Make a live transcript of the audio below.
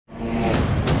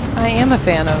I am a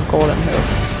fan of golden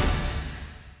hoops.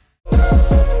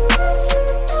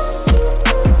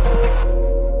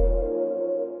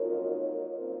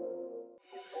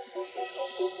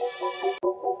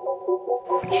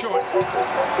 Short.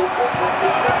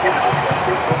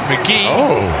 McGee.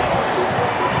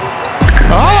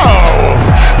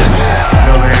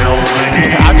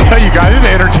 I tell you guys, it's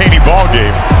an entertaining ball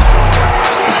game.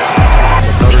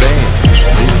 Notre Dame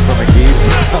leading from McGee.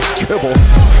 Dribble.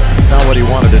 It's not what he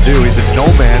wanted to do. He's in no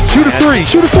man's Shoot a three.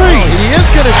 Shoot a three. Oh, he is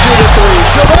going to shoot a three.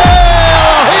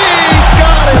 Jamal, he's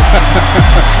got it.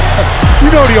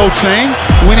 You know the old saying,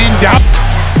 when in doubt.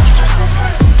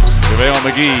 JaVale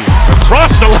McGee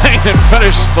across the lane and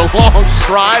finished the long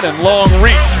stride and long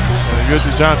reach. You're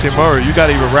DeJounte Murray. You got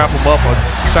to either wrap him up or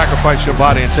sacrifice your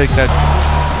body and take that.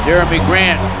 Jeremy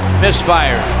Grant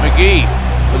misfires. McGee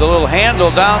with a little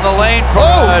handle down the lane for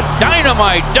a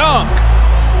dynamite dunk.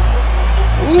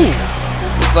 Ooh,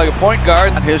 looks like a point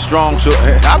guard. His strong suit.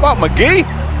 How about McGee?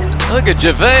 Look at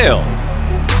JaVale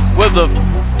with the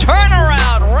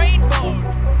turnaround rainbow.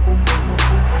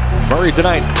 Murray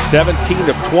tonight, 17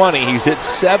 of 20. He's hit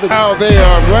 7. How they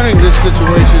are running this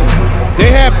situation,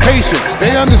 they have patience.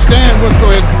 They understand what's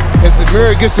going on. As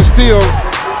Murray gets the steal.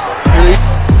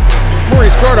 Murray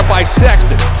scored up by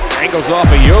Sexton. Angles off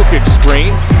a Jokic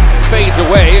screen. Fades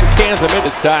away and cans him in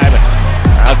this time.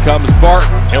 Out comes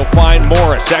Barton. He'll find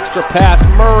Morris. Extra pass,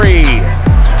 Murray.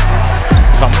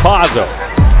 Campazzo.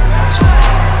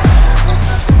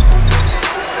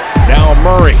 Now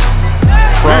Murray.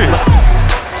 From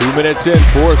 2 minutes in,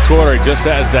 fourth quarter, he just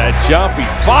has that jump. He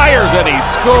fires and he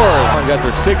scores. Got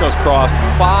their signals crossed.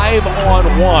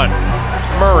 5-on-1.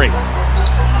 Murray.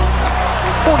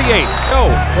 48. Go.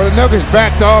 Well, the Nuggets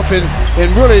backed off and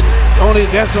really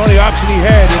that's the only option he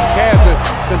had. And Cavs are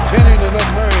continuing to let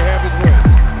Murray have his way.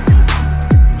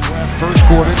 First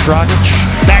quarter, Dragic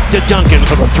back to Duncan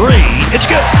for the three. It's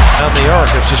good. On the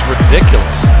arc, it's just ridiculous.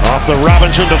 Off the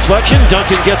Robinson deflection,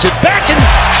 Duncan gets it back and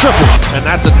triple. And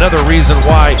that's another reason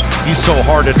why he's so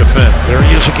hard to defend. There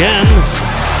he is again.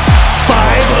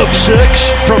 5 of 6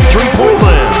 from three-point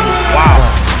land. Wow.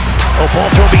 Oh, ball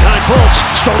thrown behind Fultz.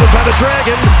 Stolen by the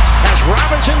Dragon. As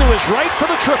Robinson to his right for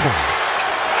the triple.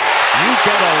 You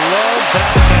gotta love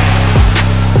that.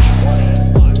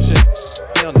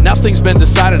 You know, nothing's been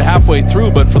decided halfway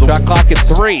through, but for the shot clock at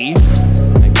 3.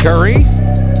 And Curry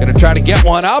gonna try to get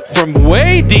one up from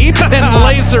way deep and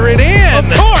laser it in. Of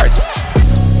course.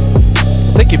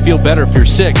 I think you feel better if you're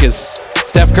sick, as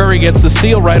Steph Curry gets the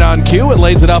steal right on cue and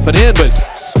lays it up and in, but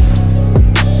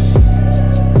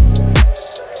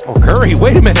Curry,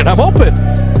 wait a minute, I'm open.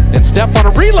 And Steph on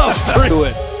a reload.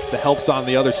 The help's on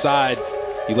the other side.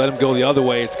 You let him go the other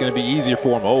way, it's going to be easier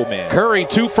for him. Oh, man. Curry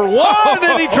 2 for 1,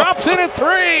 and he drops in at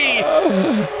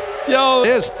 3. Yo,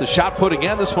 is the shot put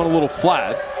again. This one a little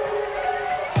flat.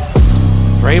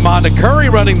 Draymond to Curry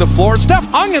running the floor. Steph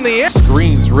hung in the air.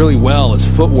 Screens really well. His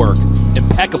footwork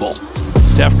impeccable.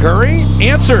 Steph Curry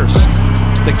answers.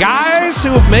 The guys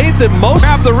who have made the most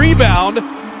have the rebound,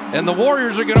 and the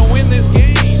Warriors are going to win this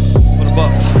game. For the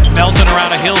Bucks. Melton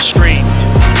around a hill screen.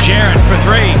 Jarrett for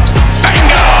 3.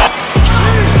 Bingo!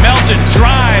 Melton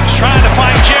drives, trying to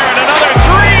find Jarrett. Another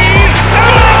 3.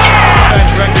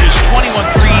 His record is 21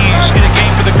 threes in a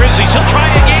game for the Grizzlies. He'll try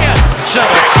again. So,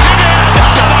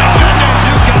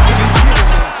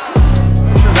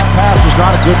 That pass was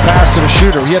not a good pass to the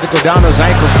shooter. He had to go down to his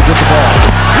ankles to get the ball.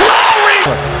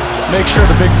 Lowry! Make sure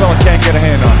the big fella can't get a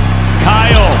hand on it.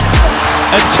 Kyle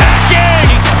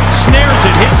attacking! Snares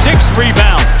it, his 6th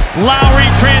rebound. Lowry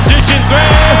transition 3.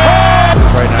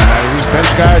 Right now, these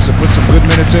bench guys have put some good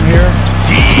minutes in here.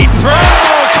 Deep throw,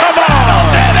 come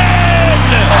on! And in!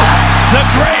 The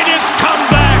greatest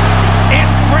comeback in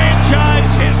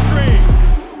franchise history.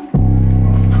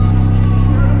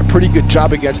 Pretty good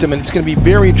job against him, and it's going to be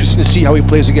very interesting to see how he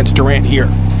plays against Durant here.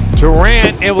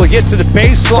 Durant able to get to the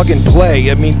baseline. Plug and play.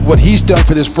 I mean, what he's done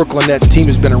for this Brooklyn Nets team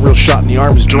has been a real shot in the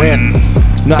arm as Durant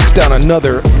knocks down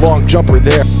another long jumper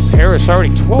there. Harris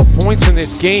already 12 points in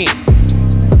this game.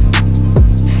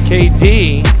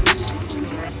 KD.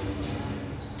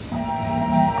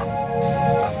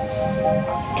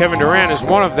 Kevin Durant is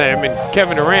one of them, and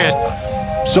Kevin Durant.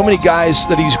 So many guys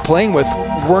that he's playing with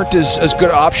weren't as good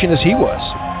an option as he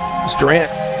was. As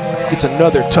Durant gets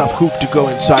another tough hoop to go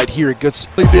inside here. He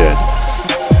did.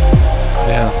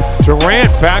 Yeah.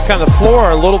 Durant back on the floor,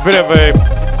 a little bit of a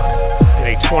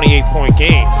 28-point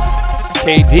game.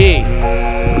 KD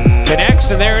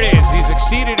connects, and there it is. He's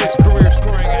exceeded his career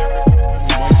scoring average.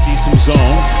 You might see some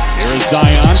zone. There is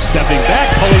Zion stepping back,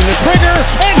 pulling the trigger,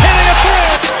 and hitting a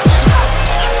three.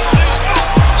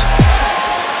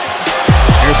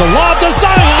 Here's a lob to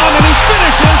Zion, and he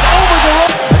finishes over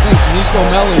Durant. I think Nico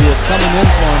Melli is coming in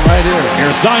for him right here.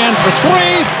 Here's Zion for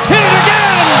three. Hit it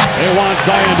again. They want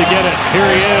Zion to get it. Here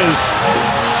he is.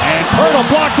 And Pirtle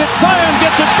blocked it. Zion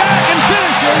gets it back and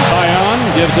finishes. Zion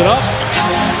gives it up.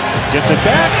 Gets it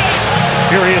back.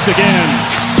 Here he is again.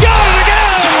 Got it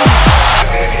again.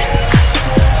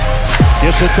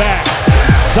 Gets it back.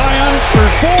 Zion for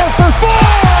 4 for 4.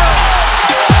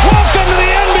 Welcome to the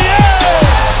NBA.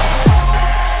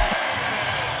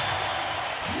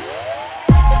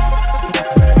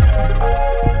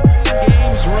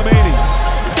 Games remaining.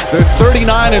 They're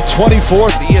 39-24.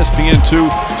 The ESPN2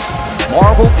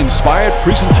 Marvel-inspired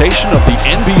presentation of the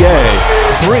NBA.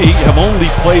 3 have only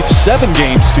played 7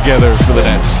 games together for the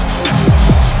Nets.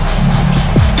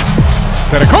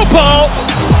 Antetokounmpo!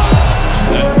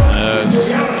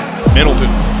 As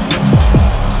Middleton.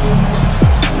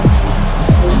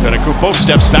 Antetokounmpo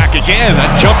steps back again.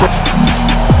 That jumper.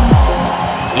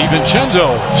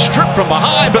 DiVincenzo stripped from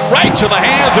behind, but right to the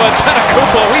hands of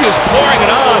Antetokounmpo. He is pouring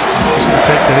it on. He's going to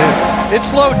take the hit. It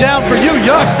slowed down for you,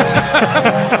 Young.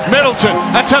 Middleton,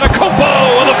 Antetokounmpo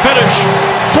with a finish.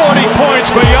 40 points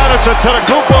for Giannis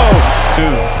Antetokounmpo.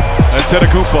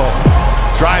 Antetokounmpo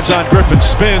drives on Griffin,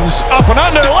 spins up and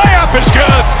under. Layup is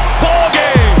good. Ball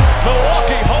game.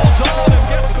 Milwaukee holds on and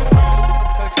gets it.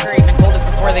 Coach Curry even told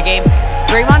us before the game,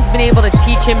 Draymond's been able to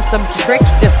teach him some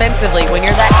tricks defensively when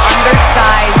you're that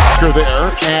undersized.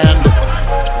 There, and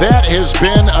that has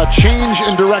been a change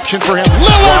in direction for him.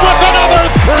 Lillard with another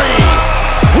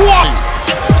 3. One.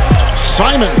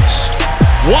 Simons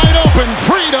wide open,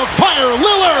 free to fire.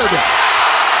 Lillard.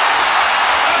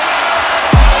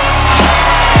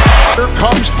 Here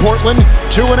comes Portland.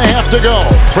 2.5 to go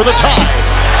for the tie.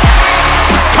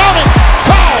 Counting.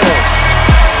 Foul.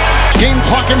 Game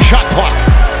clock and shot clock.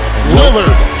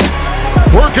 Lillard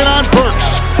working on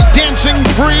Burks. Dancing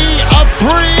free. A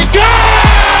 3. Good!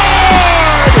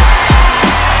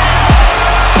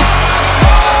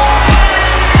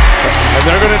 And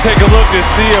they're going to take a look to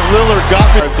see if Lillard got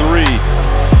their 3.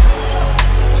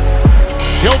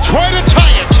 He'll try to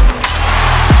tie it.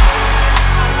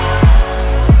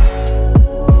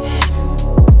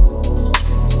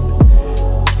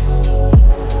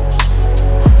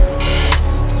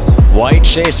 White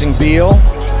chasing Beal,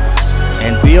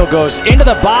 and Beal goes into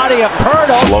the body of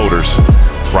Pirtle. Floaters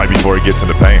right before he gets in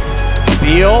the paint.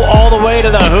 Beal all the way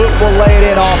to the hoop, will lay it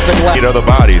in off the glass. 8 other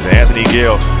bodies. Anthony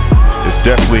Gill is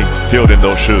definitely filled in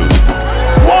those shoes.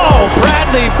 Whoa,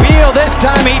 Bradley Beal, this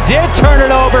time he did turn it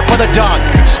over for the dunk.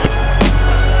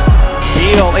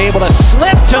 Beal able to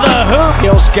slip to the hoop.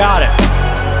 Beal's got it.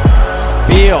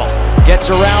 Beal gets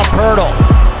around Pirtle.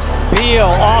 Beal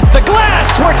off the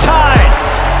glass, we're tied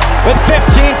with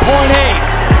 15.8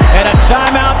 and a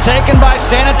timeout taken by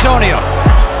San Antonio.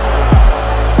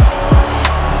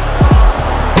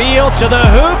 Beal to the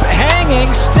hoop,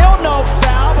 hanging, still no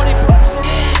foul, but he puts it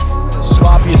in. As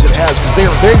sloppy as it has, because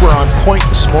they were on point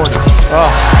this morning.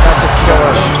 Oh, that's a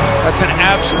killer. That's an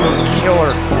absolute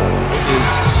killer. Is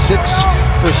 6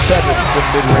 for 7 from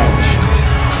mid-range.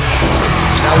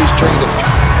 Now he's trying to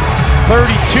 32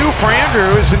 for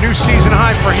Andrew is a new season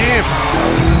high for him.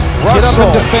 get up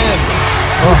and defend.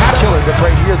 Oh, killer, but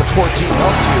right here the 14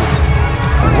 helps you.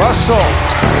 Russell.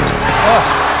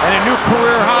 And a new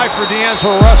career high for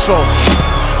D'Angelo Russell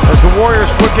as the Warriors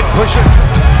push it